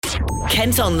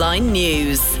KentOnline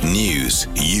News. News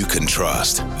you can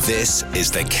trust. This is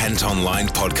the KentOnline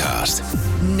podcast.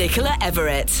 Nicola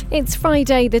Everett. It's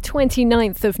Friday the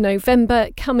 29th of November.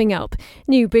 Coming up,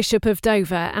 new Bishop of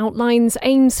Dover outlines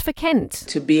aims for Kent.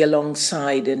 To be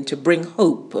alongside and to bring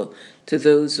hope to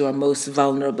those who are most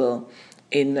vulnerable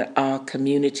in our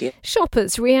community.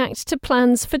 Shoppers react to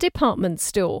plans for department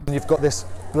store. You've got this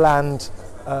bland,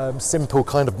 simple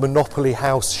kind of monopoly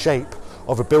house shape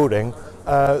of a building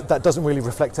that doesn't really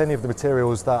reflect any of the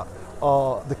materials that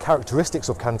are the characteristics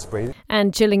of Canterbury.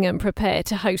 And Gillingham prepare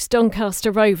to host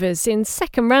Doncaster Rovers in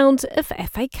second round of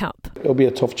FA Cup. It'll be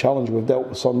a tough challenge. We've dealt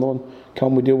with Sunderland.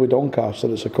 Can we deal with Doncaster?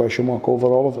 It's a question mark over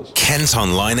all of us.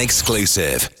 KentOnline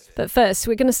exclusive. But first,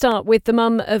 we're going to start with the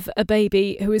mum of a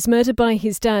baby who was murdered by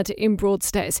his dad in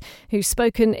Broadstairs, who's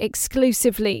spoken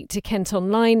exclusively to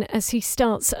KentOnline as he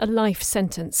starts a life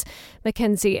sentence.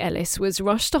 McKenzie Ellis was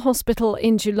rushed to hospital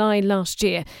in July last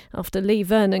year after Lee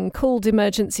Vernon called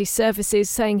emergency services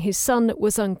saying his son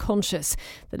was unconscious.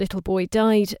 The little boy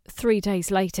died 3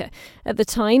 days later. At the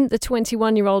time, the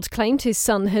 21-year-old claimed his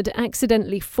son had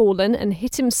accidentally fallen and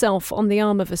hit himself on the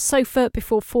arm of a sofa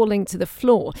before falling to the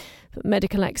floor. But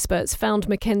medical experts found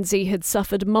McKenzie had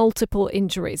suffered multiple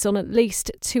injuries on at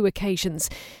least 2 occasions.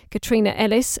 Katrina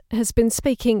Ellis has been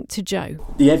speaking to Joe.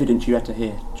 The evidence you had to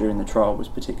hear during the trial was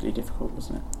particularly difficult,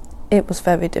 wasn't it? It was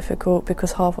very difficult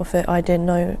because half of it I didn't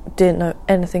know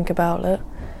anything about it.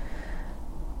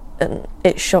 And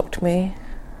it shocked me,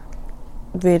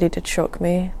 really did shock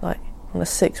me. Like, I'm a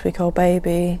 6-week-old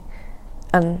baby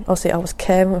and obviously I was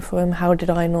caring for him. How did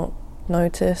I not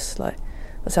notice?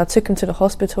 So I took him to the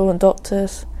hospital and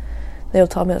doctors. They all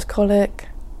told me it was colic.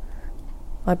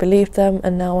 I believed them,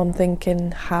 and now I'm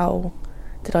thinking, how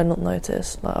did I not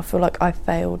notice? I feel like I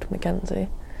failed McKenzie.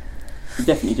 You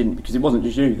definitely didn't, because it wasn't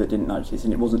just you that didn't notice,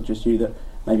 and it wasn't just you that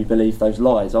maybe believed those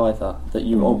lies either. That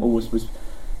you always was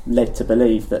led to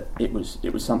believe that it was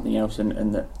something else,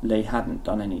 and that Lee hadn't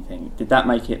done anything. Did that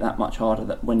make it that much harder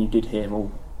that when you did hear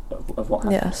all of what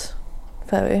happened? Yes,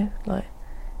 very.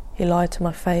 He lied to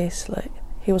my face.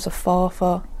 He was a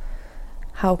father.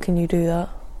 How can you do that?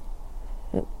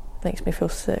 It makes me feel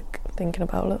sick thinking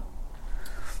about it.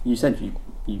 You said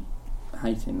you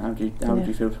hate him. How did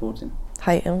you feel towards him?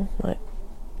 Hate him. I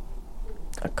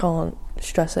can't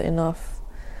stress it enough.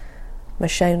 I'm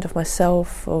ashamed of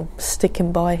myself for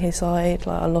sticking by his side.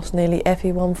 I lost nearly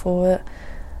everyone for it.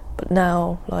 But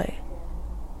now,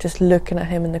 just looking at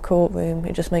him in the courtroom,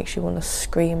 it just makes you want to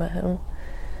scream at him.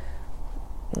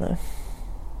 No.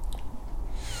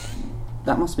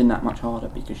 That must have been that much harder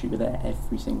because you were there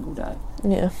every single day.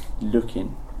 Yeah.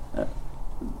 Looking at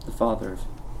the father of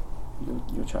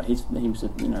your child. The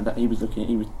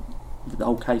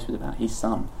whole case was about his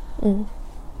son. Mm.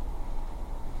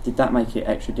 Did that make it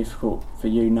extra difficult for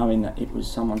you, knowing that it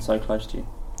was someone so close to you?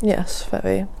 Yes,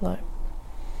 very.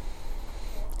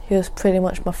 He was pretty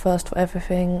much my first for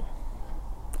everything.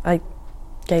 I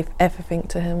gave everything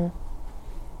to him,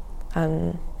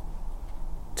 and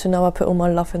to know I put all my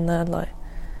love in there,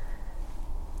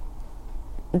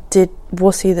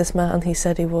 was he this man he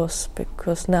said he was?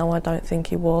 Because now I don't think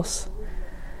he was.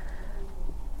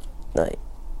 I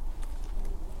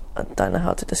don't know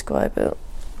how to describe it.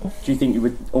 Do you think you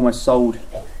were almost not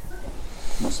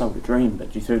sold a dream,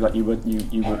 but do you feel like you were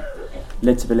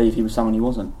led to believe he was someone he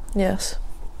wasn't? Yes,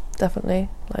 definitely.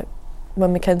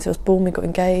 When McKenzie was born, we got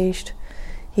engaged.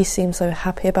 He seemed so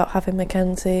happy about having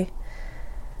McKenzie.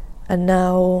 And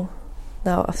now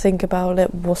I think about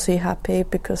it, was he happy?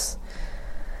 Because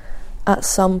at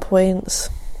some points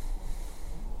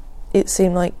it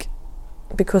seemed like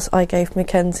because I gave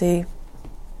McKenzie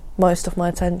most of my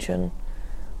attention,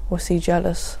 was he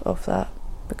jealous of that?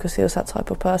 Because he was that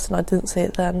type of person. I didn't see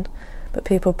it then, but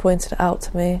people pointed it out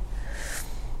to me.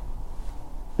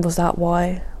 Was that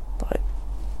why?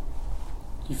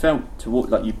 You felt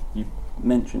you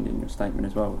mentioned in your statement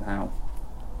as well how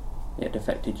it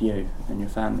affected you and your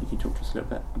family. Can you talk to us a little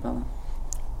bit about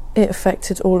that? It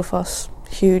affected all of us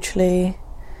hugely.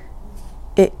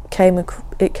 It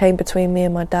came between me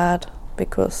and my dad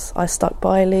because I stuck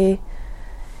by Lee.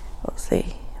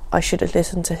 Obviously, I should have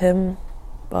listened to him,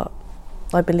 but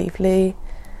I believe Lee,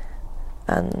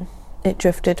 and it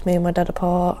drifted me and my dad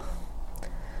apart.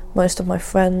 Most of my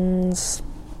friends,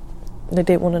 they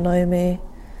didn't want to know me.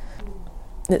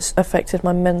 It's affected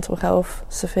my mental health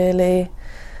severely.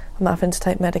 I'm having to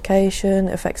take medication.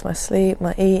 It affects my sleep,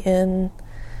 my eating.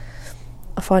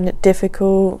 I find it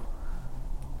difficult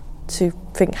to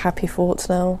think happy thoughts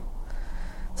now.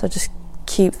 So I just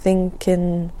keep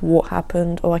thinking what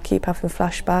happened, or I keep having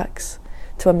flashbacks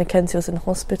to when McKenzie was in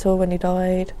hospital when he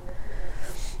died.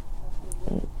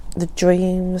 the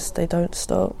dreams, they don't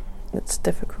stop. It's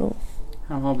difficult.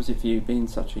 How hard was it for you being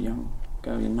such a young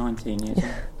girl? You're 19 years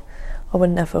old. I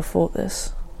would never have thought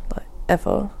this, like,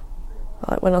 ever.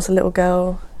 Like, when I was a little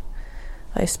girl,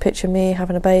 I used to picture me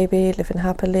having a baby, living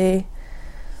happily,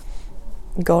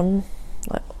 gone.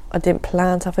 Like, I didn't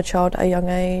plan to have a child at a young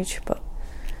age, but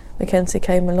McKenzie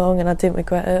came along and I didn't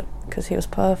regret it because he was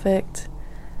perfect.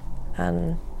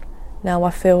 And now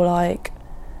I feel like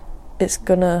it's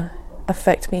gonna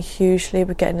affect me hugely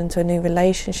with getting into a new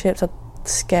relationship. I'm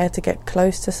scared to get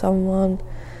close to someone.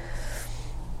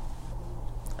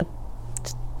 I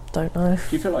just don't know.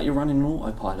 Do you feel like you're running an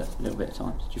autopilot a little bit at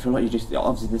times? Do you feel like you just,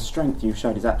 obviously the strength you've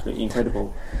showed is absolutely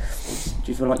incredible.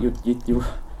 Do you feel like you're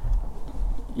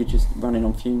just running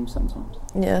on fumes sometimes?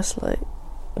 Yes, like,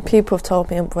 people have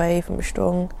told me I'm brave, I'm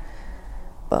strong,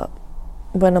 but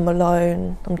when I'm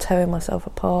alone, I'm tearing myself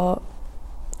apart.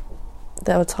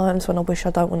 There are times when I wish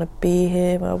I don't want to be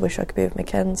here, when I wish I could be with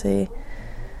McKenzie,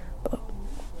 but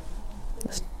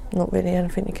there's not really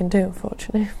anything you can do,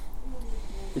 unfortunately.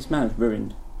 This man has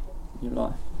ruined your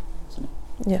life, hasn't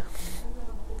he? Yeah,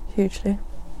 hugely.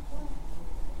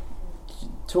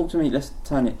 Talk to me, let's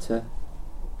turn it to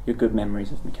your good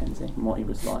memories of McKenzie and what he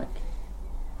was like.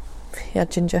 He had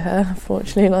ginger hair,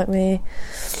 unfortunately, like me.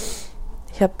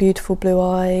 He had beautiful blue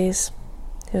eyes.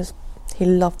 He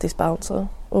loved his bouncer,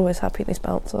 always happy in his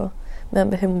bouncer.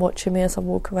 Remember him watching me as I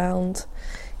walk around.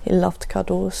 He loved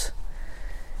cuddles,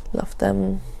 loved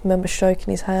them. Remember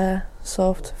stroking his hair,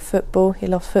 soft. Football, he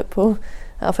loved football.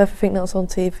 Out of everything that was on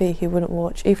TV, he wouldn't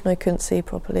watch, even though he couldn't see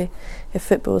properly. If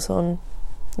football was on,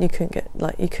 you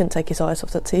couldn't take his eyes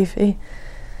off the TV.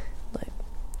 Like,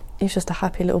 he's just a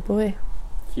happy little boy.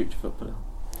 Future footballer.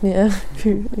 Yeah,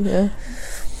 yeah.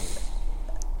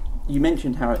 You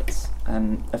mentioned how it's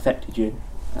affected you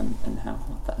and how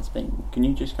that has been. Can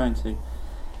you just go into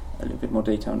a little bit more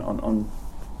detail on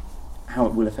how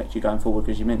it will affect you going forward?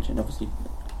 Because you mentioned, obviously,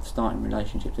 starting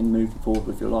relationships and moving forward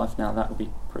with your life now, that would be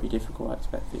pretty difficult, I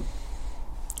expect, for you.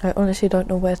 I honestly don't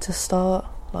know where to start.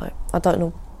 Like, I don't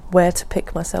know where to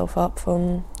pick myself up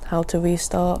from, how to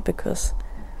restart, because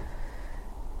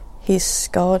he's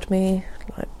scarred me.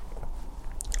 Like,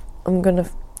 I'm gonna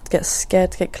get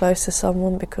scared to get close to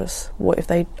someone because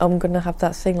I'm gonna have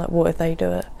that thing, like, what if they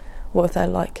do it? What if they're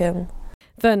like him?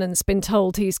 Vernon's been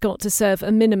told he's got to serve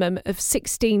a minimum of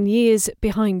 16 years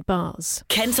behind bars.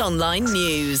 KentOnline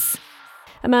News.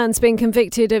 A man's been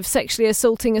convicted of sexually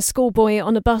assaulting a schoolboy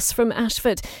on a bus from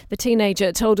Ashford. The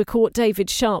teenager told a court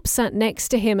David Sharp sat next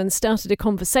to him and started a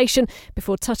conversation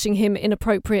before touching him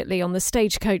inappropriately on the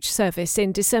Stagecoach service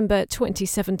in December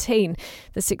 2017.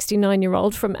 The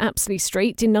 69-year-old from Apsley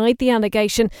Street denied the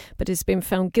allegation but has been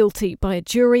found guilty by a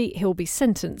jury. He'll be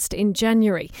sentenced in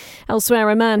January.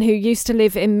 Elsewhere, a man who used to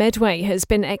live in Medway has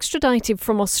been extradited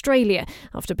from Australia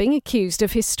after being accused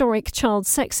of historic child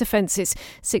sex offences.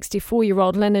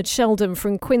 64-year-old Leonard Sheldon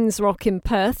from Quinns Rock in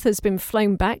Perth has been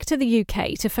flown back to the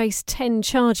UK to face 10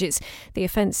 charges. The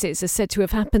offences are said to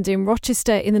have happened in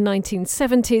Rochester in the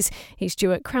 1970s. He's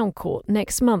due at Crown Court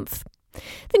next month.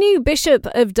 The new Bishop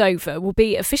of Dover will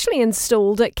be officially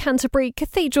installed at Canterbury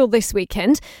Cathedral this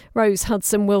weekend. Rose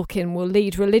Hudson-Wilkin will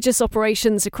lead religious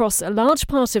operations across a large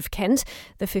part of Kent.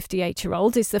 The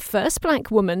 58-year-old is the first black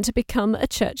woman to become a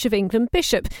Church of England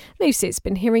bishop. Lucy's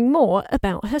been hearing more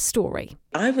about her story.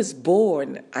 I was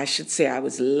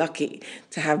lucky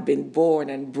to have been born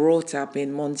and brought up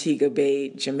in Montego Bay,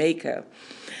 Jamaica,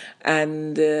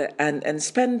 and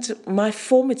spent my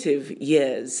formative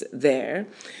years there.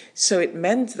 So it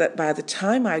meant that by the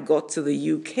time I got to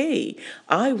the UK,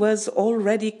 I was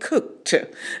already cooked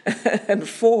and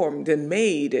formed and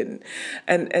made,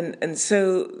 and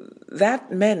so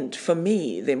that meant for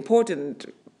me, the important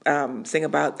thing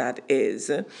about that is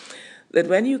that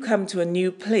when you come to a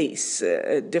new place,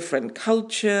 a different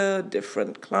culture,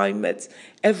 different climate,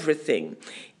 everything,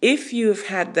 if you've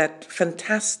had that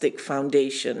fantastic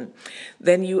foundation,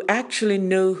 then you actually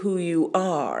know who you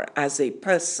are as a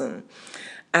person,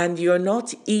 and you're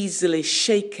not easily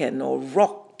shaken or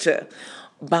rocked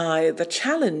by the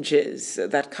challenges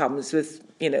that comes with,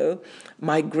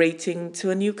 migrating to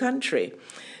a new country.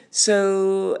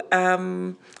 So,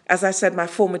 as I said, my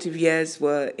formative years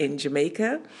were in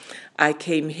Jamaica. I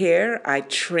came here, I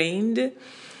trained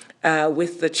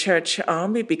with the church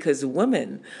army because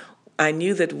I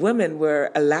knew that women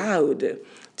were allowed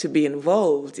to be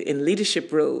involved in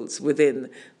leadership roles within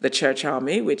the church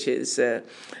army, which is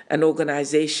an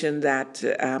organization that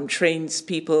trains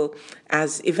people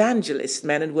as evangelists.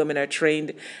 Men and women are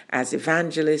trained as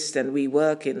evangelists, and we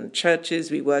work in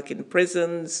churches, we work in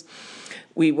prisons,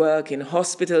 We work in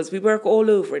hospitals. We work all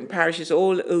over, in parishes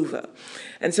all over.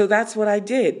 And so that's what I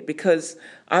did, because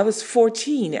I was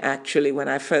 14, actually, when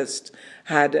I first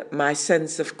had my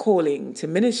sense of calling to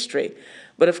ministry.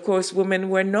 But of course, women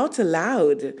were not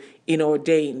allowed in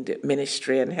ordained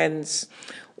ministry, and hence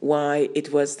why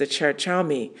it was the church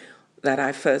army that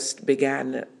I first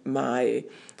began my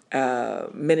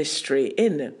ministry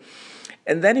in.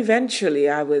 And then eventually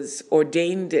I was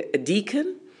ordained a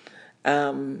deacon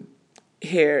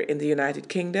here in the United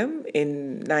Kingdom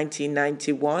in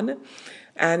 1991.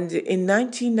 And in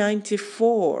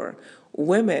 1994,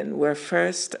 women were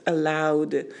first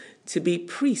allowed to be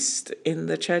priests in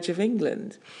the Church of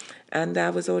England. And I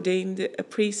was ordained a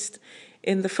priest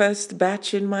in the first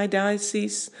batch in my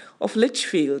diocese of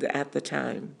Lichfield at the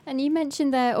time. And you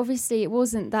mentioned there, obviously, it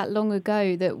wasn't that long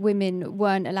ago that women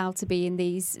weren't allowed to be in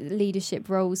these leadership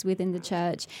roles within the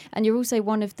church. And you're also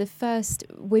one of the first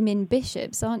women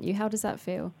bishops, aren't you? How does that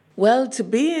feel? Well, to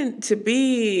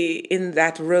be in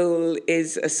that role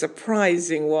is a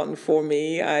surprising one for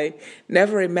me. I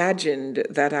never imagined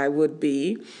that I would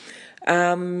be.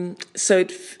 So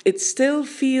it still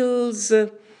feels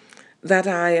that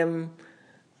I am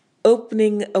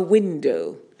opening a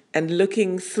window and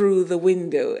looking through the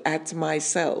window at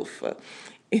myself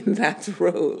in that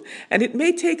role. And it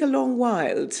may take a long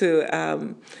while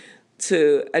to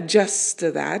adjust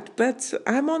to that, but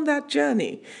I'm on that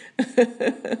journey.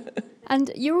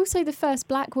 And you're also the first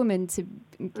black woman to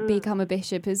become a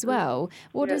bishop as well.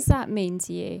 What does that mean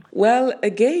to you? Well,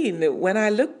 again, when I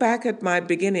look back at my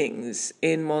beginnings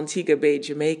in Montego Bay,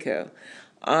 Jamaica,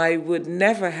 I would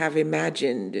never have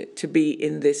imagined to be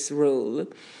in this role.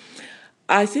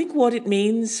 I think what it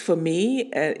means for me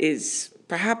is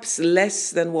perhaps less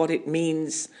than what it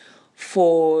means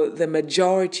for the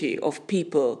majority of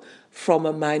people from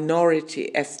a minority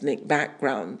ethnic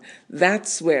background.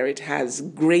 That's where it has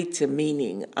greater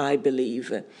meaning, I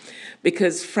believe.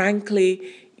 Because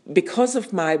frankly, because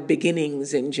of my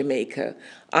beginnings in Jamaica,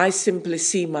 I simply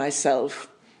see myself,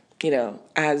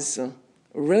 as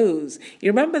Rose.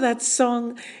 You remember that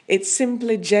song, It's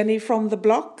Simply Jenny from the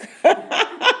Block?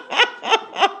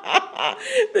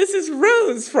 This is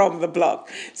Rose from the block.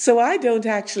 So I don't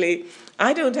actually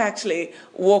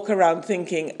walk around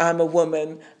thinking I'm a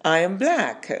woman, I am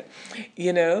black.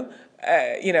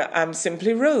 I'm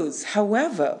simply Rose.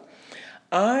 However,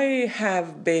 I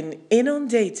have been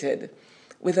inundated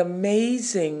with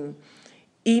amazing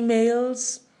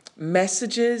emails,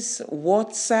 messages,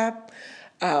 WhatsApp,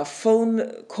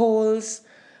 phone calls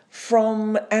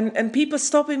from and people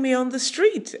stopping me on the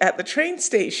street, at the train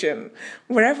station,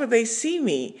 wherever they see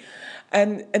me.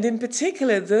 And in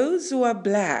particular, those who are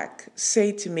black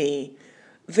say to me,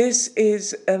 this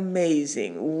is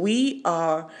amazing. We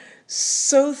are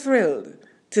so thrilled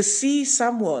to see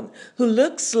someone who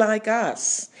looks like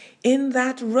us in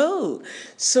that role.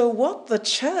 So what the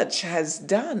church has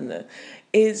done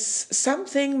is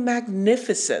something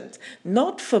magnificent,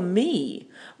 not for me,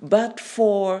 but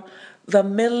for the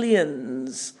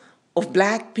millions of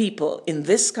black people in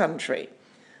this country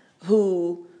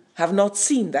who have not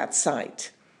seen that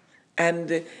sight.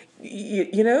 And,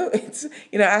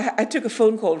 I took a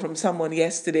phone call from someone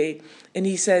yesterday, and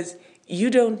he says, you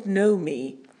don't know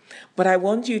me, but I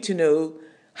want you to know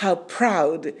how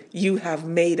proud you have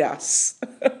made us.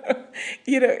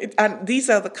 And these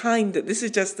are this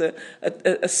is just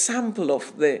a sample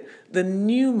of the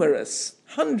numerous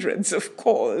hundreds of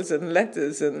calls and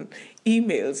letters and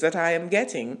emails that I am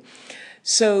getting.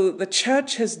 So the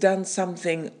church has done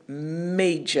something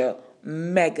major,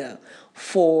 mega,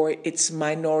 for its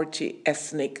minority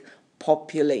ethnic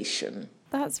population.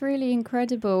 That's really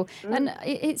incredible. And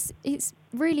it's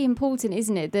really important,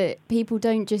 isn't it, that people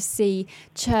don't just see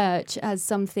church as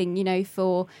something,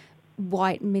 for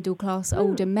white middle-class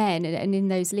older men and in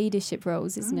those leadership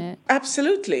roles, isn't it?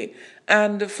 Absolutely.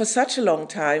 And for such a long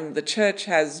time, the church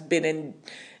has been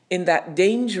in that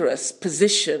dangerous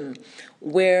position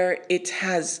where it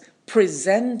has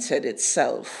presented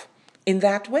itself in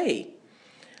that way.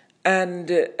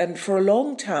 And for a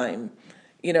long time,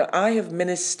 I have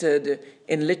ministered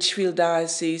in Lichfield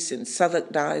Diocese, in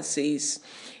Southwark Diocese,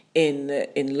 in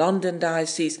London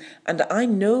Diocese, and I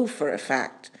know for a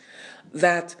fact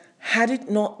that had it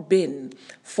not been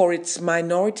for its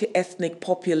minority ethnic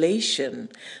population,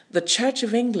 the Church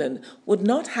of England would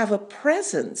not have a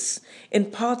presence in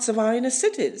parts of our inner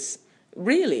cities,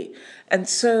 really. And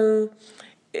so,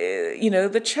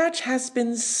 the church has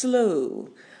been slow,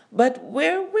 but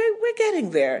we're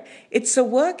getting there. It's a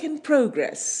work in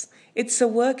progress.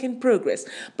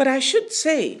 But I should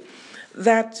say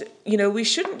that, we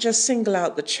shouldn't just single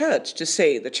out the church to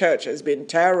say the church has been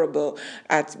terrible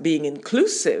at being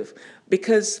inclusive,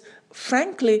 because,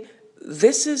 frankly,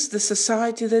 this is the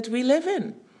society that we live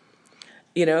in.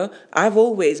 I've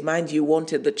always, mind you,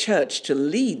 wanted the church to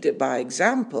lead by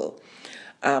example,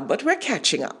 but we're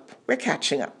catching up.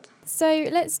 So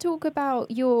let's talk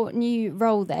about your new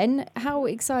role then. How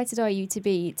excited are you to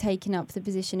be taking up the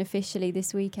position officially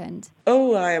this weekend?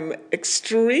 Oh, I am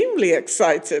extremely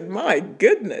excited. My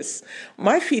goodness.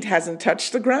 My feet hasn't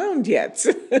touched the ground yet.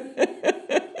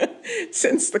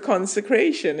 Since the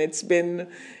consecration, it's been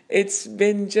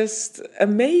just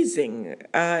amazing.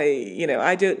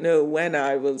 I don't know when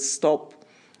I will stop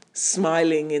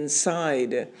smiling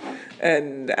inside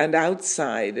and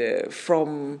outside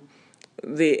from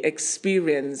the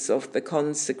experience of the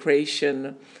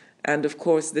consecration, and of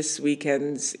course this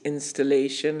weekend's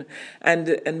installation,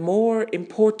 and more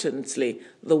importantly,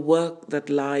 the work that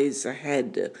lies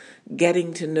ahead,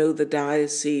 getting to know the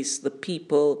diocese, the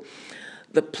people,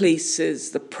 the places,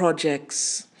 the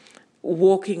projects,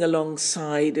 walking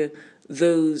alongside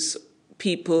those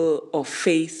people of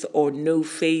faith or no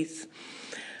faith,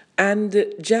 and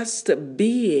just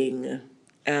being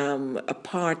a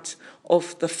part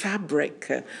of the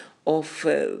fabric of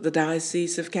the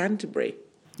Diocese of Canterbury.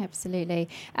 Absolutely.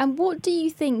 And what do you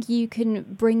think you can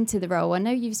bring to the role? I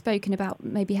know you've spoken about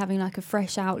maybe having like a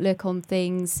fresh outlook on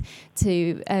things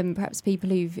to perhaps people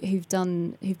who've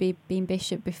been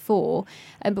bishop before.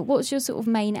 But what's your sort of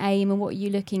main aim, and what are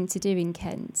you looking to do in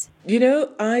Kent?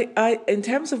 I in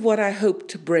terms of what I hope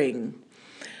to bring,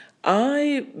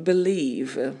 I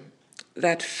believe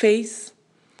that faith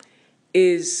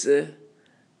is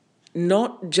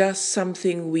not just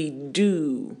something we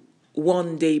do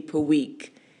one day per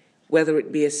week, whether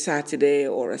it be a Saturday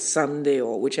or a Sunday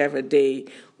or whichever day,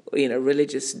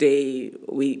 religious day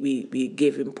we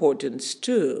give importance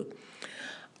to.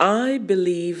 I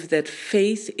believe that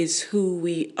faith is who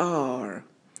we are.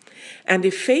 And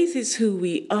if faith is who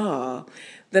we are,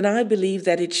 then I believe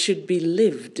that it should be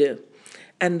lived,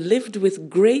 and lived with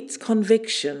great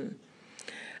conviction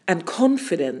and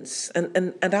confidence.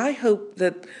 And I hope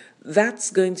that that's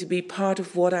going to be part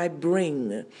of what I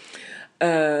bring.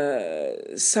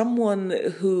 Someone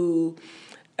who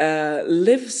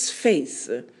lives faith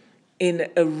in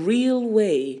a real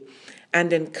way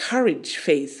and encourage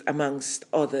faith amongst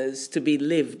others to be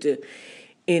lived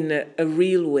in a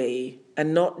real way,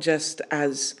 and not just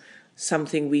as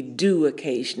something we do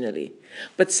occasionally,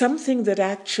 but something that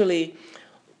actually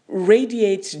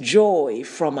radiates joy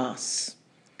from us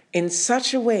in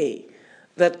such a way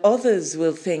that others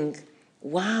will think,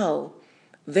 wow,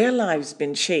 their lives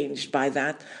been changed by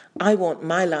that. I want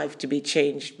my life to be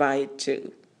changed by it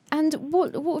too. And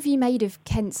what have you made of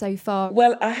Kent so far?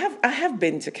 Well, I have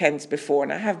been to Kent before,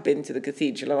 and I have been to the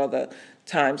cathedral other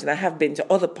times, and I have been to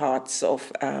other parts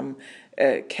of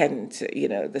Kent,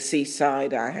 the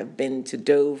seaside. I have been to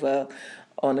Dover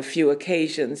on a few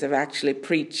occasions. I've actually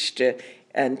preached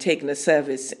and taken a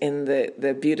service in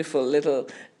the beautiful little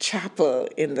chapel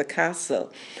in the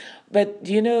castle. But,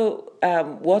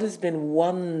 what has been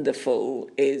wonderful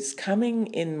is coming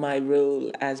in my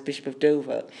role as Bishop of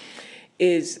Dover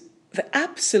is the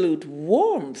absolute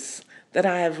warmth that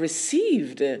I have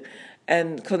received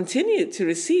and continue to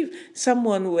receive.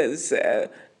 Someone was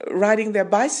riding their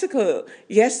bicycle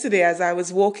yesterday as I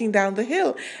was walking down the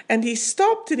hill, and he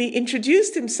stopped and he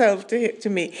introduced himself to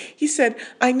me. He said,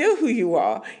 "I know who you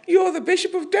are. You're the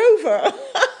Bishop of Dover."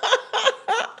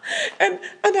 And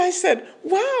I said,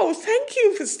 "Wow, thank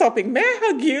you for stopping. May I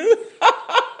hug you?"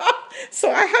 So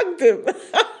I hugged him.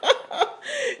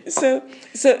 So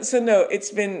no, it's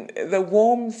been the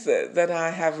warmth that I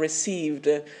have received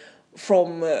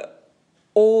from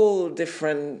all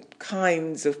different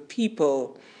kinds of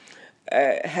people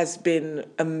has been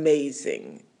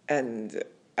amazing, and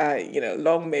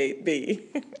long may it be.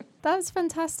 That's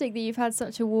fantastic that you've had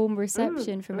such a warm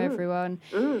reception from everyone.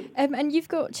 And you've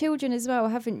got children as well,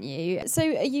 haven't you? So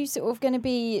are you sort of going to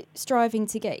be striving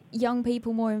to get young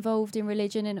people more involved in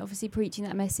religion, and obviously preaching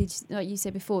that message, like you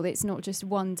said before, that it's not just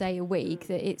one day a week,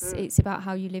 that it's about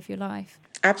how you live your life?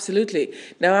 Absolutely.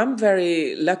 Now, I'm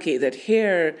very lucky that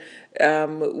here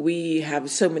we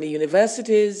have so many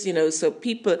universities, so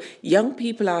young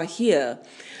people are here.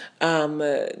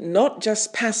 Not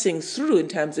just passing through in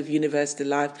terms of university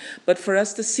life, but for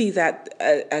us to see that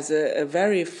as a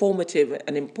very formative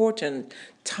and important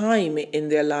time in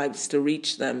their lives to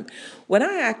reach them. When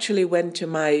I actually went to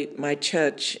my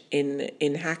church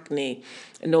in Hackney,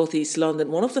 in North East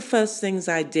London, one of the first things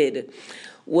I did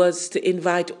was to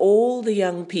invite all the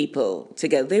young people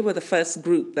together. They were the first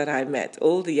group that I met,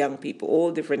 all the young people,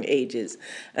 all different ages.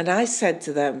 And I said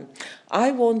to them,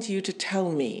 I want you to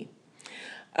tell me,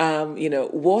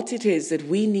 what it is that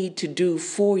we need to do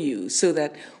for you so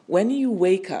that when you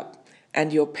wake up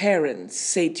and your parents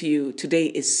say to you, today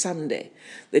is Sunday,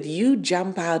 that you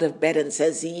jump out of bed and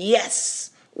says,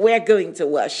 yes, we're going to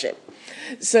worship.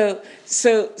 So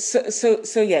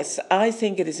yes, I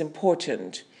think it is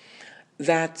important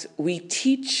that we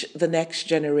teach the next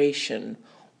generation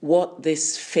what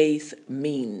this faith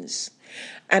means.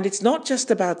 And it's not just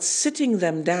about sitting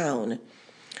them down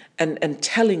and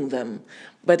telling them,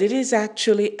 but it is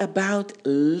actually about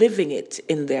living it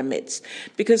in their midst.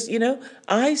 Because,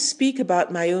 I speak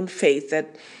about my own faith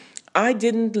that I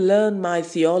didn't learn my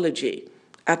theology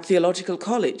at theological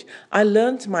college. I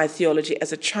learned my theology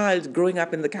as a child growing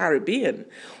up in the Caribbean,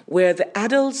 where the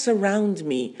adults around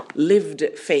me lived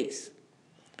faith.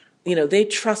 They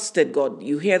trusted God.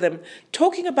 You hear them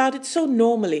talking about it so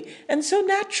normally and so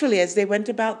naturally as they went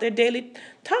about their daily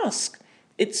task.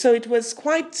 It was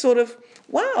quite sort of,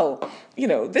 wow,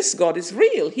 this God is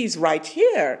real. He's right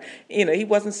here. He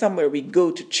wasn't somewhere we go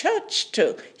to church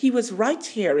to. He was right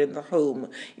here in the home.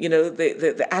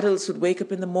 The adults would wake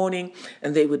up in the morning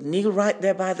and they would kneel right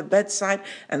there by the bedside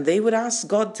and they would ask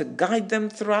God to guide them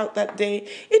throughout that day.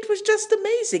 It was just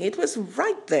amazing. It was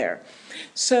right there.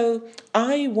 So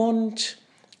I want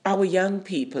our young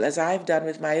people, as I've done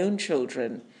with my own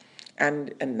children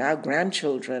and now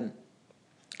grandchildren,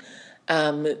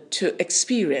 to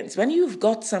experience. When you've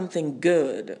got something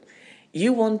good,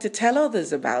 you want to tell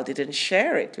others about it and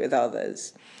share it with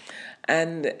others.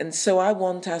 And so I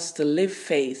want us to live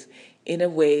faith in a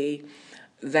way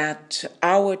that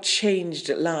our changed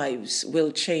lives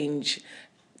will change,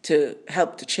 to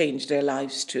help to change their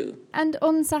lives too. And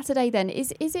on Saturday then,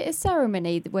 is it a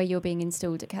ceremony where you're being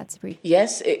installed at Canterbury?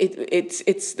 Yes, it's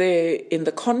in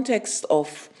the context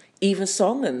of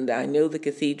Evensong, and I know the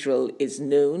cathedral is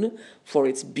known for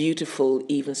its beautiful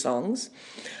evensongs.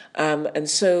 And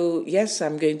so, yes,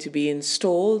 I'm going to be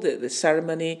installed, the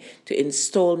ceremony to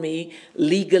install me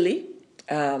legally.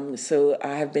 So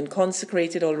I have been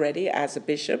consecrated already as a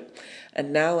bishop,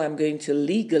 and now I'm going to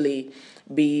legally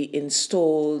be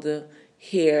installed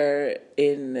here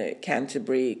in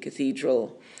Canterbury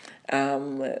Cathedral,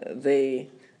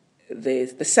 the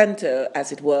centre,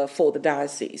 as it were, for the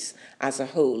diocese as a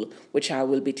whole, which I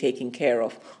will be taking care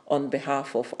of on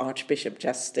behalf of Archbishop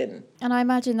Justin. And I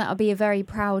imagine that'll be a very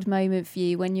proud moment for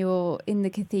you when you're in the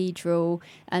cathedral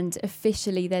and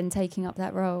officially then taking up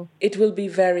that role. It will be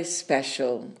very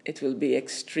special. It will be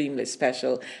extremely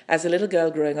special. As a little girl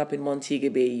growing up in Montego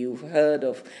Bay, you've heard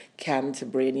of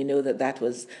Canterbury, and you know that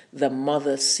was the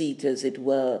mother seat, as it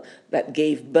were, that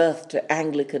gave birth to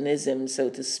Anglicanism, so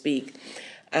to speak.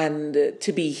 And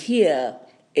to be here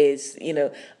is,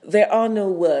 there are no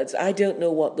words. I don't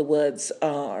know what the words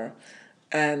are.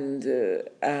 And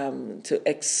to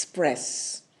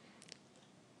express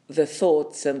the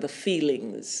thoughts and the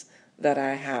feelings that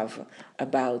I have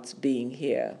about being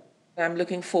here. I'm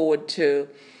looking forward to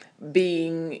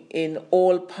being in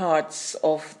all parts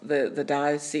of the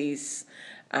diocese,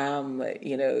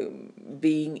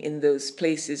 being in those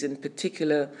places in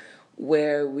particular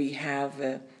where we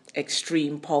have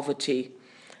extreme poverty,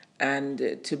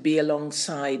 and to be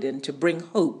alongside and to bring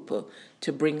hope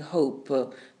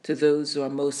to those who are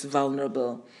most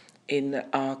vulnerable in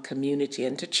our community,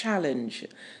 and to challenge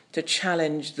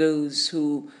those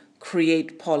who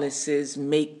create policies,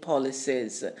 make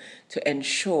policies, to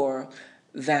ensure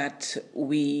that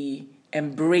we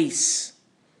embrace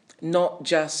not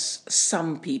just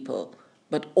some people,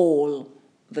 but all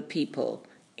the people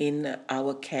in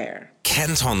our care.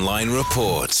 KentOnline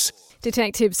reports.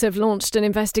 Detectives have launched an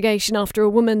investigation after a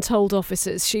woman told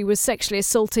officers she was sexually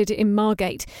assaulted in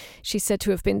Margate. She's said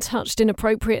to have been touched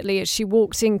inappropriately as she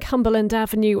walked in Cumberland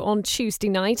Avenue on Tuesday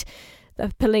night.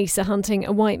 The police are hunting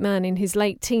a white man in his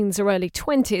late teens or early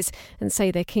 20s and say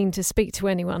they're keen to speak to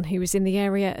anyone who was in the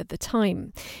area at the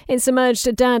time. It's emerged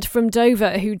a dad from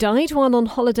Dover who died while on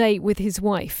holiday with his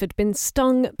wife had been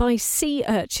stung by sea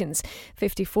urchins.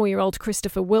 54-year-old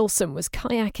Christopher Wilson was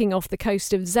kayaking off the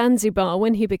coast of Zanzibar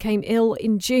when he became ill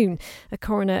in June. A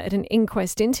coroner at an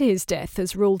inquest into his death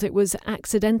has ruled it was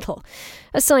accidental.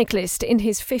 A cyclist in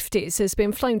his 50s has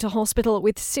been flown to hospital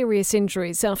with serious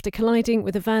injuries after colliding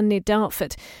with a van near Dartford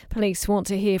Dartford. Police want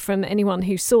to hear from anyone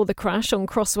who saw the crash on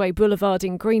Crossway Boulevard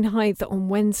in Greenhithe on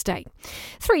Wednesday.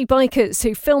 3 bikers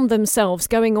who filmed themselves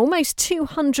going almost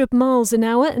 200 miles an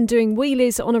hour and doing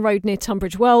wheelies on a road near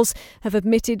Tunbridge Wells have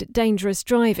admitted dangerous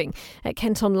driving. At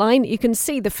KentOnline, you can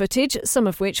see the footage, some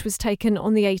of which was taken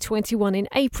on the A21 in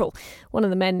April. One of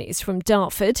the men is from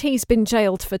Dartford. He's been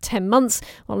jailed for 10 months,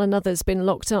 while another's been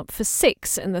locked up for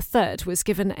 6, and the third was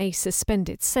given a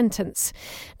suspended sentence.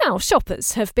 Now,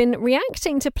 shoppers have been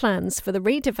reacting to plans for the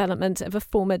redevelopment of a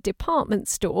former department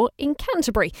store in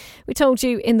Canterbury. We told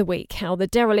you in the week how the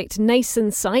derelict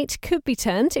Nason site could be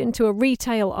turned into a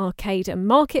retail arcade and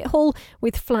market hall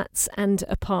with flats and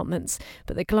apartments.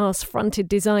 But the glass-fronted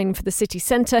design for the city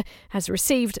centre has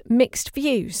received mixed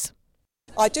views.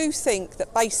 I do think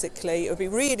that basically it would be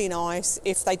really nice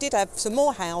if they did have some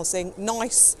more housing,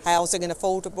 nice housing and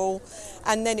affordable,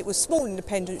 and then it was small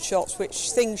independent shops,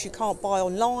 which things you can't buy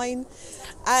online,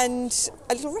 and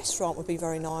a little restaurant would be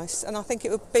very nice. And I think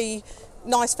it would be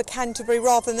nice for Canterbury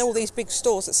rather than all these big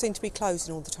stores that seem to be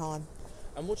closing all the time.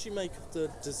 And what do you make of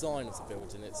the design of the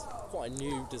building? It's quite a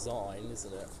new design,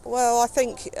 isn't it? Well, I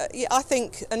think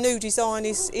a new design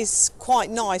is quite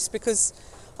nice, because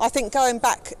I think going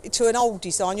back to an old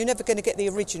design, you're never going to get the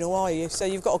original, are you? So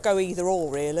you've got to go either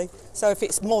or, really. So if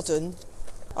it's modern,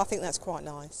 I think that's quite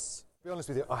nice. To be honest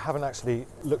with you, I haven't actually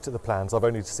looked at the plans. I've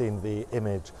only seen the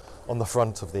image on the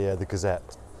front of the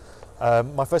Gazette.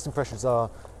 My first impressions are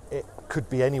it could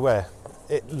be anywhere.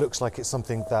 It looks like it's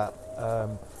something that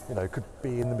could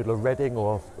be in the middle of Reading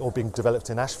or being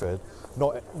developed in Ashford,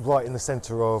 not right in the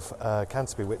centre of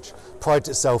Canterbury, which prides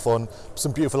itself on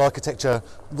some beautiful architecture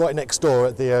right next door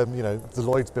at the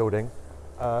Lloyd's building.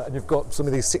 And you've got some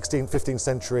of these 16th, 15th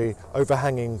century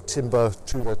overhanging timber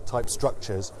Tudor type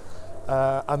structures.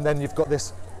 And then you've got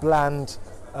this bland,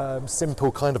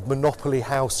 simple kind of monopoly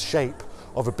house shape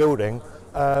of a building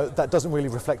that doesn't really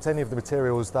reflect any of the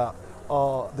materials that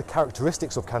are the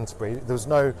characteristics of Canterbury. There's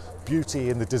no beauty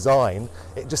in the design.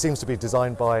 It just seems to be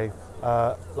designed by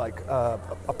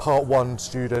a Part 1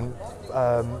 student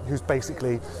who's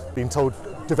basically been told,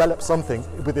 develop something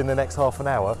within the next half an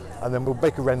hour, and then we'll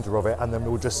make a render of it, and then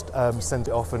we'll just send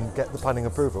it off and get the planning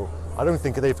approval. I don't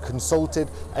think they've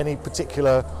consulted any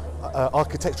particular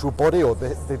architectural body, or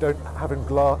they haven't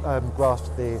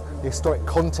grasped the historic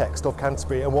context of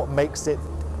Canterbury and what makes it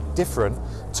different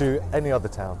to any other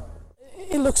town.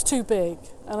 It looks too big,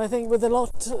 and I think there's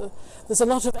a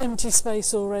lot of empty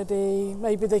space already.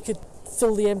 Maybe they could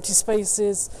fill the empty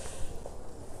spaces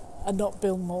and not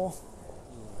build more,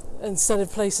 instead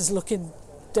of places looking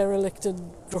derelict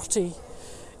and grotty.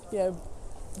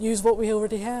 Use what we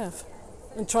already have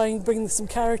and try and bring some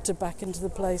character back into the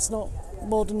place, not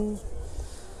modern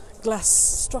glass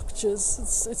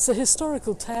structures. It's a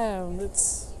historical town.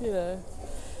 Just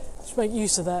make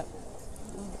use of that.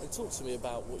 Talk to me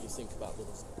about what you think about the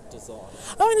design.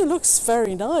 I mean, it looks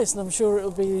very nice, and I'm sure it'll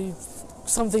be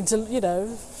something to,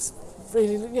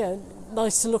 really,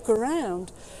 nice to look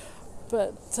around.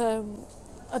 But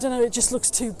I don't know, it just looks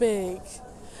too big.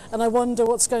 And I wonder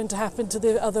what's going to happen to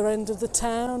the other end of the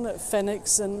town, at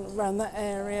Phoenix and around that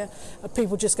area. Are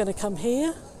people just going to come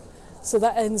here? So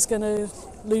that end's going to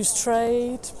lose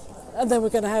trade. And then we're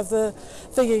going to have the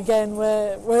thing again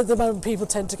where at the moment people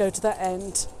tend to go to that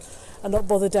end and not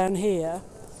bother down here.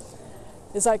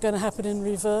 Is that going to happen in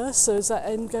reverse? So is that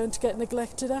end going to get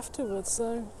neglected afterwards?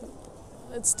 So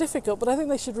it's difficult, but I think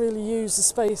they should really use the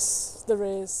space there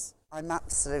is. I'm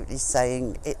absolutely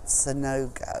saying it's a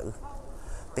no-go,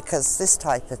 because this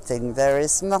type of thing, there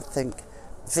is nothing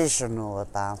visional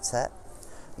about it.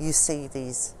 You see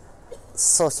these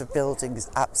sort of buildings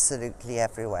absolutely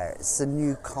everywhere. It's a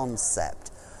new concept.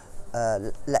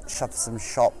 Let's shove some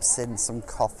shops in, some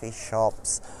coffee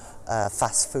shops,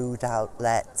 fast food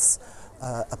outlets,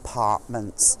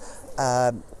 apartments.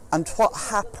 And what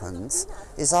happens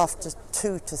is after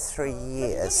 2 to 3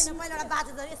 years,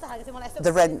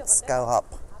 the rents go up,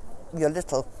 your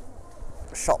little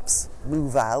shops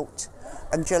move out,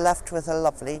 and you're left with a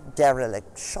lovely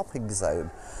derelict shopping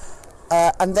zone.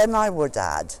 And then I would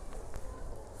add,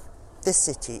 this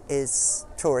city is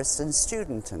tourist and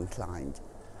student inclined.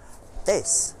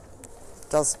 This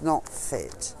does not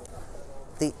fit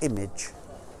the image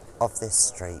of this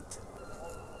street.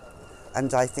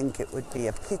 And I think it would be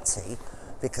a pity,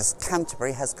 because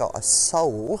Canterbury has got a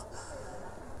soul.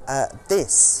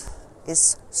 This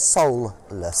is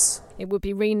soulless. It would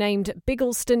be renamed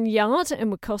Biggleston Yard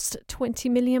and would cost £20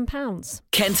 million.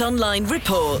 KentOnline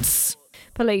reports.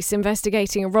 Police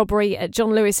investigating a robbery at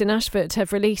John Lewis in Ashford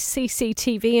have released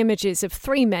CCTV images of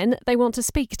 3 men they want to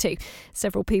speak to.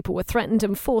 Several people were threatened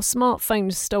and 4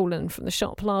 smartphones stolen from the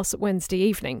shop last Wednesday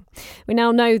evening. We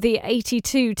now know the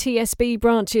 82 TSB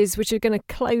branches which are going to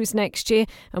close next year,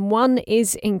 and one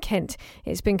is in Kent.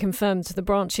 It's been confirmed the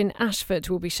branch in Ashford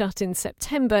will be shut in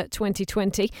September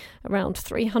 2020. Around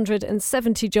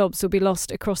 370 jobs will be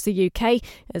lost across the UK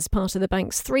as part of the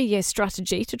bank's 3-year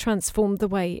strategy to transform the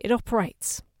way it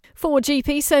operates. 4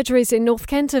 GP surgeries in North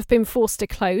Kent have been forced to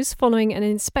close following an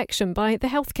inspection by the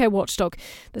healthcare watchdog.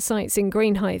 The sites in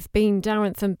Greenhithe, Bean,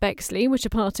 Darenth and Bexley, which are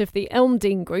part of the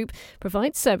Elmdene Group,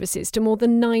 provide services to more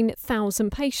than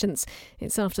 9,000 patients.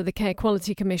 It's after the Care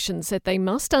Quality Commission said they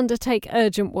must undertake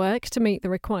urgent work to meet the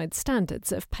required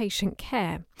standards of patient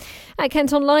care. At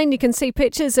KentOnline, you can see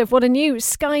pictures of what a new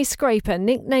skyscraper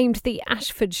nicknamed the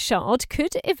Ashford Shard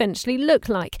could eventually look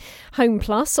like. Home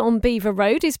Plus on Beaver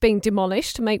Road is being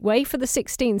demolished to make way for the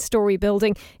 16-storey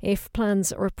building if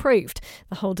plans are approved.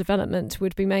 The whole development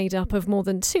would be made up of more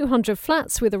than 200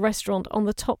 flats with a restaurant on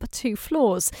the top 2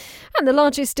 floors. And the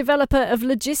largest developer of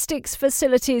logistics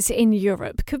facilities in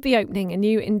Europe could be opening a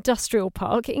new industrial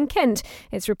park in Kent.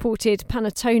 It's reported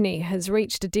Panattoni has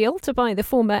reached a deal to buy the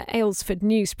former Aylesford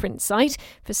newsprint site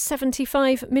for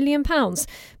 £75 million.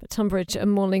 But Tunbridge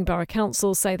and Morling Borough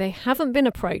Council say they haven't been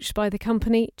approached by the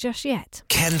company just yet.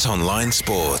 KentOnline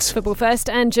Sport. Football first,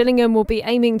 and Gillingham will be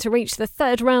aiming to reach the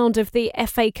 3rd round of the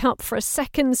FA Cup for a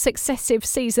 2nd successive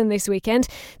season this weekend.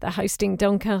 They're hosting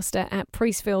Doncaster at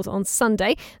Priestfield on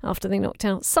Sunday after they knocked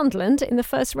out Sunderland in the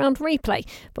first round replay.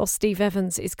 Boss Steve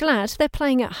Evans is glad they're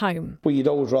playing at home. Well, you'd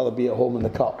always rather be at home in the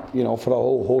Cup, for a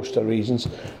whole host of reasons.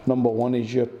 Number one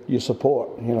is your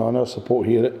support, and our support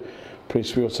here at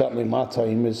Priestfield, certainly in my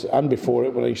time, and before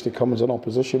it, when I used to come as an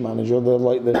opposition manager, they're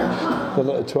like the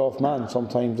little 12th man,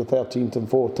 sometimes the 13th and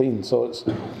 14th. So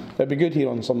it'd be good here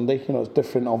on Sunday. It's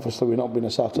different. Obviously, we're not being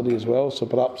a Saturday as well, so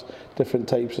perhaps different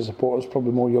types of supporters,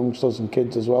 probably more youngsters and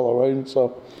kids as well around.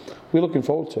 So we're looking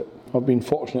forward to it. I've been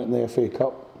fortunate in the FA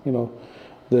Cup.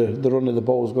 The run of the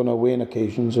ball has gone away on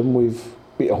occasions, and we've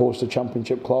beat a host of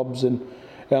Championship clubs and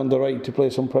earned the right to play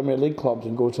some Premier League clubs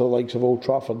and go to the likes of Old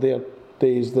Trafford. They're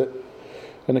days that,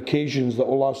 and occasions that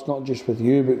will last not just with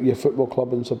you but your football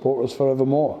club and supporters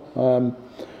forevermore.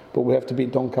 But we have to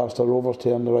beat Doncaster Rovers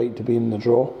to earn the right to be in the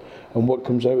draw, and what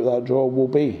comes out of that draw will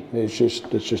be. It's just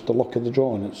the luck of the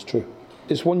draw, and it's true.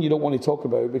 It's one you don't want to talk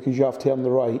about because you have to earn the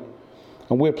right,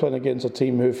 and we're playing against a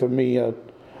team who for me are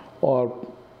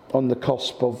on the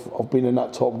cusp of being in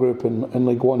that top group in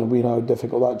League One, and we know how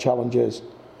difficult that challenge is.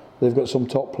 They've got some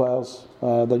top players.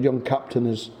 The young captain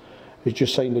has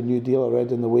just signed a new deal I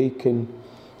read in the week, and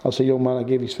as a young man I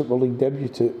gave his Football League debut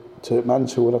to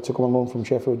Mansfield, where I took him on loan from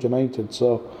Sheffield United.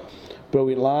 So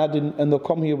brilliant lad, and they'll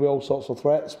come here with all sorts of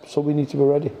threats, so we need to be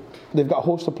ready. They've got a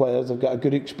host of players. They've got a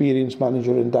good experienced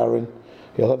manager in Darren.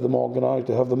 He'll have them organised,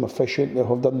 they'll have them efficient, they'll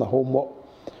have done the homework.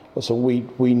 Listen, we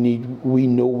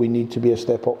know we need to be a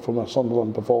step up from our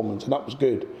Sunderland performance, and that was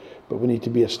good, but we need to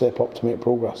be a step up to make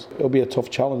progress. It'll be a tough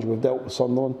challenge. We've dealt with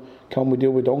Sunderland. Can we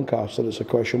deal with Doncaster? It's a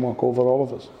question mark over all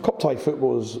of us. Cup tie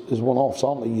football is one-offs,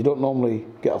 aren't they? You don't normally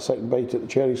get a second bite at the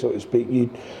cherry, so to speak.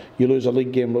 You lose a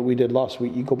league game like we did last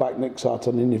week, you go back next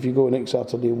Saturday, and if you go next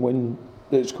Saturday and win,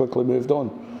 it's quickly moved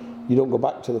on. You don't go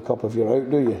back to the cup if you're out,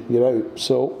 do you? You're out.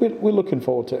 So we're looking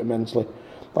forward to it immensely.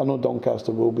 I know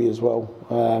Doncaster will be as well.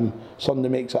 Sunday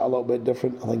makes it a little bit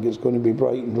different. I think it's going to be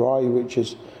bright and dry, which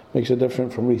makes it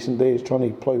different from recent days, trying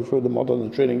to plough through the mud on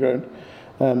the training ground.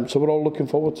 So we're all looking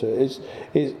forward to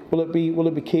it. Will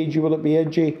it be cagey? Will it be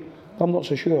edgy? I'm not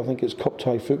so sure. I think it's cup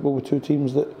tie football with 2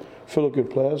 teams that full of good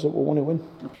players that will want to win.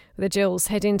 The Gills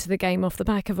head into the game off the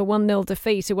back of a 1-0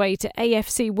 defeat away to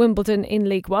AFC Wimbledon in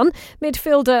League One.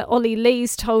 Midfielder Ollie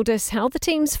Lees told us how the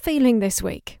team's feeling this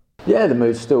week. Yeah, the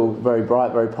mood's still very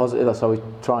bright, very positive. That's how we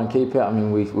try and keep it. I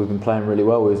mean, we've been playing really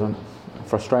well.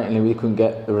 Frustratingly, we couldn't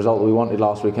get the result that we wanted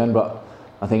last weekend, but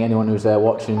I think anyone who was there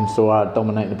watching saw how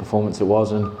dominating the performance it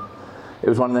was, and it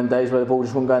was one of them days where the ball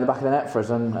just wouldn't go in the back of the net for us,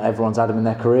 and everyone's had them in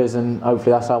their careers, and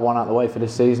hopefully that's our one out of the way for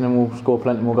this season, and we'll score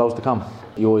plenty more goals to come.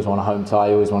 You always want a home tie,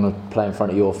 you always want to play in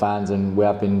front of your fans, and we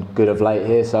have been good of late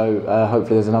here, so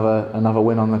hopefully there's another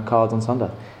win on the cards on Sunday.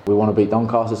 We want to beat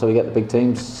Doncaster, so we get the big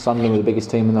teams. Sunderland were the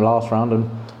biggest team in the last round, and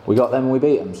we got them and we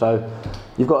beat them. So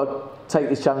you've got to take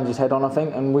these challenges head on, I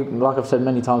think, and like I've said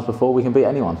many times before, we can beat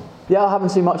anyone. Yeah, I haven't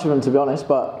seen much of them, to be honest,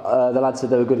 but the lads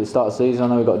said they were good at the start of the season. I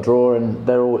know we got a draw, and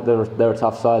they're a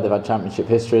tough side. They've had championship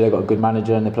history, they've got a good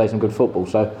manager, and they play some good football.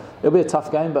 So it'll be a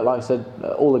tough game, but like I said,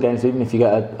 all the games, even if you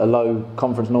get a low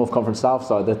conference north, conference south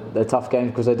side, they're tough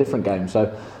games because they're different games.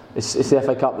 So it's the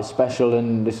FA Cup, it's special,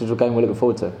 and this is a game we're looking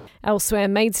forward to. Elsewhere,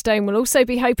 Maidstone will also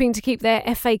be hoping to keep their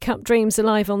FA Cup dreams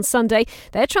alive on Sunday.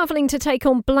 They're travelling to take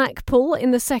on Blackpool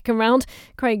in the second round.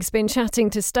 Craig's been chatting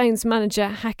to Stones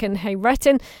manager Hakan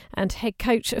Hayrettin and head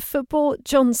coach of football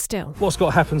John Still. What's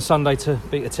got to happen Sunday to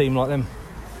beat a team like them?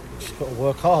 Just got to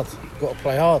work hard, got to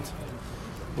play hard.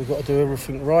 We've got to do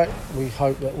everything right. We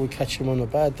hope that we catch them on a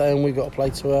bad day, and we've got to play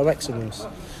to our maximums.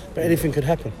 But anything could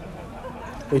happen.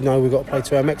 We know we've got to play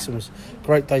to our maximums.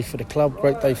 Great day for the club,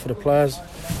 great day for the players,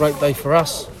 great day for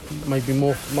us. Maybe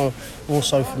more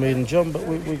so for me than John. But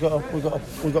we got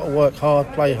to work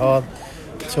hard, play hard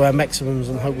to our maximums,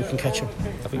 and hope we can catch them.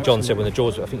 I think John said when the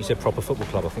Jaws, I think you said proper football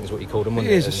club, I think is what you called them,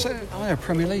 wasn't it? It is a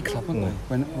Premier League club, wasn't it?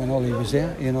 When Ollie was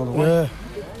there, you know the way.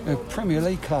 Yeah. A Premier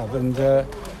League club, and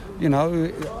you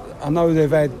know, I know they've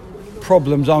had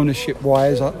problems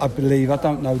ownership-wise. I believe. I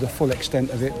don't know the full extent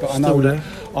of it, but I know. There?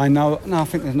 I know. No, I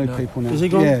think there's new people now. Is he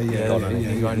gone?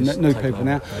 Yeah. New people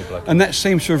now, and that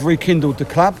seems to have rekindled the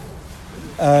club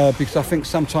because I think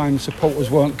sometimes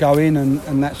supporters weren't going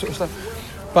and that sort of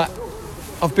stuff. But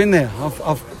I've been there.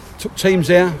 I've took teams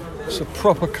there. It's a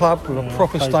proper club with a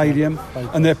proper stadium,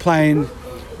 and they're playing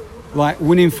like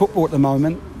winning football at the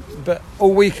moment. But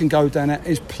all we can go down at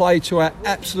is play to our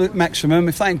absolute maximum.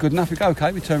 If they ain't good enough, we go,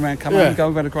 OK, we turn around, come home and go,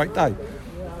 we've had a great day.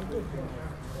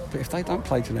 But if they don't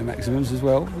play to their maximums as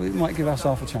well, it might give us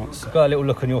half a chance. Got a little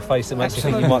look on your face that makes you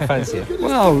think you might fancy it.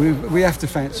 Well, we have to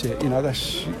fancy it. You know,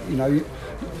 that's, you know,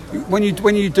 when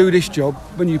you do this job,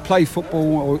 when you play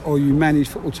football or you manage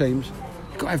football teams,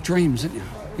 you've got to have dreams, haven't you?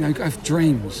 You know, you've got to have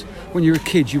dreams. When you're a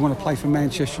kid, you want to play for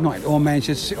Manchester United or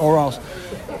Manchester City or else.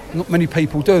 Not many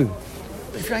people do.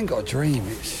 If you ain't got a dream,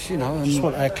 it's, you know. I just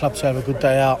want our club to have a good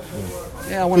day out.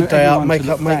 Yeah, I want good day out. Make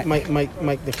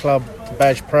the club, the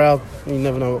badge proud. You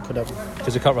never know what could happen.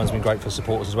 Because the cup run's been great for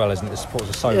supporters as well, isn't it? The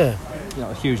supporters are so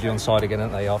hugely on side again,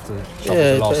 aren't they? After the troubles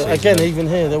of last season. Again, even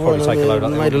here they weren't. They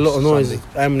made a lot of noise. Sunday.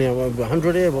 How many?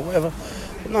 100 here, but whatever.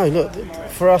 But no, look.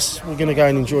 For us, we're going to go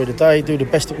and enjoy the day. Do the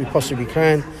best that we possibly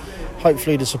can.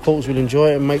 Hopefully the supporters will enjoy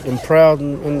it and make them proud,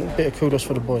 and a bit of kudos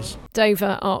for the boys.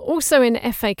 Dover are also in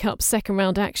FA Cup second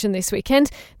round action this weekend.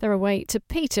 They're away to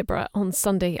Peterborough on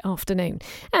Sunday afternoon.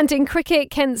 And in cricket,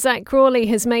 Kent's Zach Crawley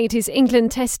has made his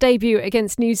England Test debut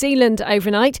against New Zealand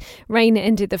overnight. Rain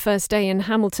ended the first day in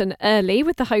Hamilton early,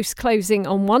 with the hosts closing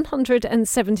on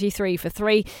 173 for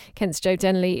 3. Kent's Joe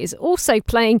Denley is also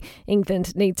playing.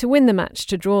 England need to win the match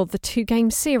to draw the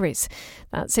 2-game series.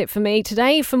 That's it for me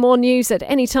today. For more news at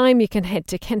any time, you can head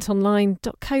to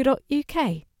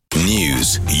kentonline.co.uk.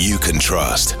 News you can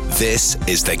trust. This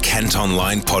is the Kent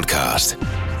Online podcast.